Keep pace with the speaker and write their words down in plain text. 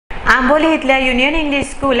आंबोली इथल्या union English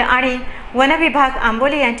school आणि one विभाग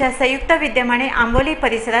आंबोली यांच्या संयुक्त विद्यमाने आंबोली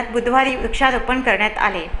परिसरात बुधवारी वृक्षारोपण करण्यात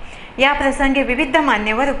आले। या प्रसंगी विविध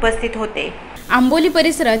मान्यवर उपस्थित होते। आंबोली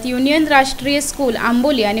परिसरात युनियन राष्ट्रीय स्कूल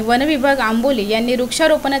आंबोली आणि वन विभाग आंबोली यांनी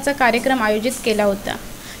वृक्षारोपणाचा कार्यक्रम आयोजित केला होता।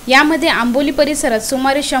 यामध्ये आंबोली परिसरात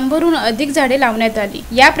सुमारे 100हून अधिक झाडे लावण्यात आली।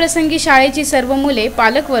 या प्रसंगी शाळेची सर्व मुले,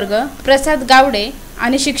 पालकवर्ग, प्रसाद गावडे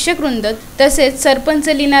आणि शिक्षक वृंद तसेच सरपंच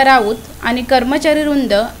लीना राऊत आणि कर्मचारी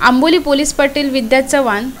वृंद, आंबोली पोलीस पाटील विद्या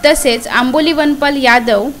चव्हाण तसेच आंबोली वनपाल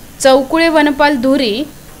यादव, चौकुळे वनपाल धुरी,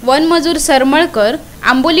 वनमजूर सरमळकर,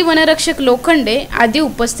 आंबोली वनरक्षक लोखंडे आदी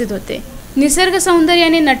उपस्थित होते। निसर्ग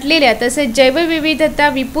सौंदर्याने नटलेल्या तसेच जैवविविधता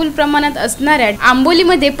विपुल प्रमाणात असणाऱ्या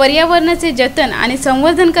आंबोलीमध्ये पर्यावरणाचे जतन आणि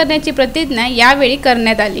संवर्धन करण्याची प्रतिज्ञा यावेळी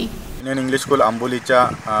करण्यात आली। युनियन इंग्लिश स्कूल आंबोलीच्या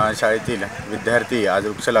शाळेतील विद्यार्थी आज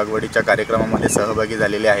वृक्ष लागवडीच्या कार्यक्रमामध्ये सहभागी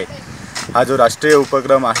झालेले आहेत। हा जो राष्ट्रीय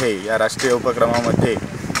उपक्रम आहे, या राष्ट्रीय उपक्रमामध्ये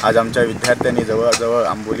आज आमच्या विद्यार्थ्यांनी जवळजवळ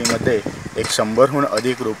आंबोलीमध्ये 100हून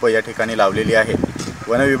अधिक रोपं या ठिकाणी लावलेली आहेत।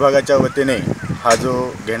 वन विभागाच्या वतीने हा जो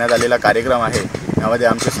घेण्यात आलेला कार्यक्रम आहे, यामध्ये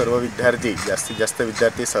आमचे सर्व विद्यार्थी जास्तीत जास्त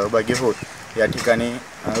विद्यार्थी सहभागी होत या ठिकाणी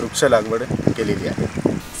वृक्ष लागवड केलेली आहे।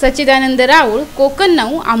 सच्चिदानंद राऊळ, कोकण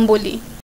 9, आंबोली।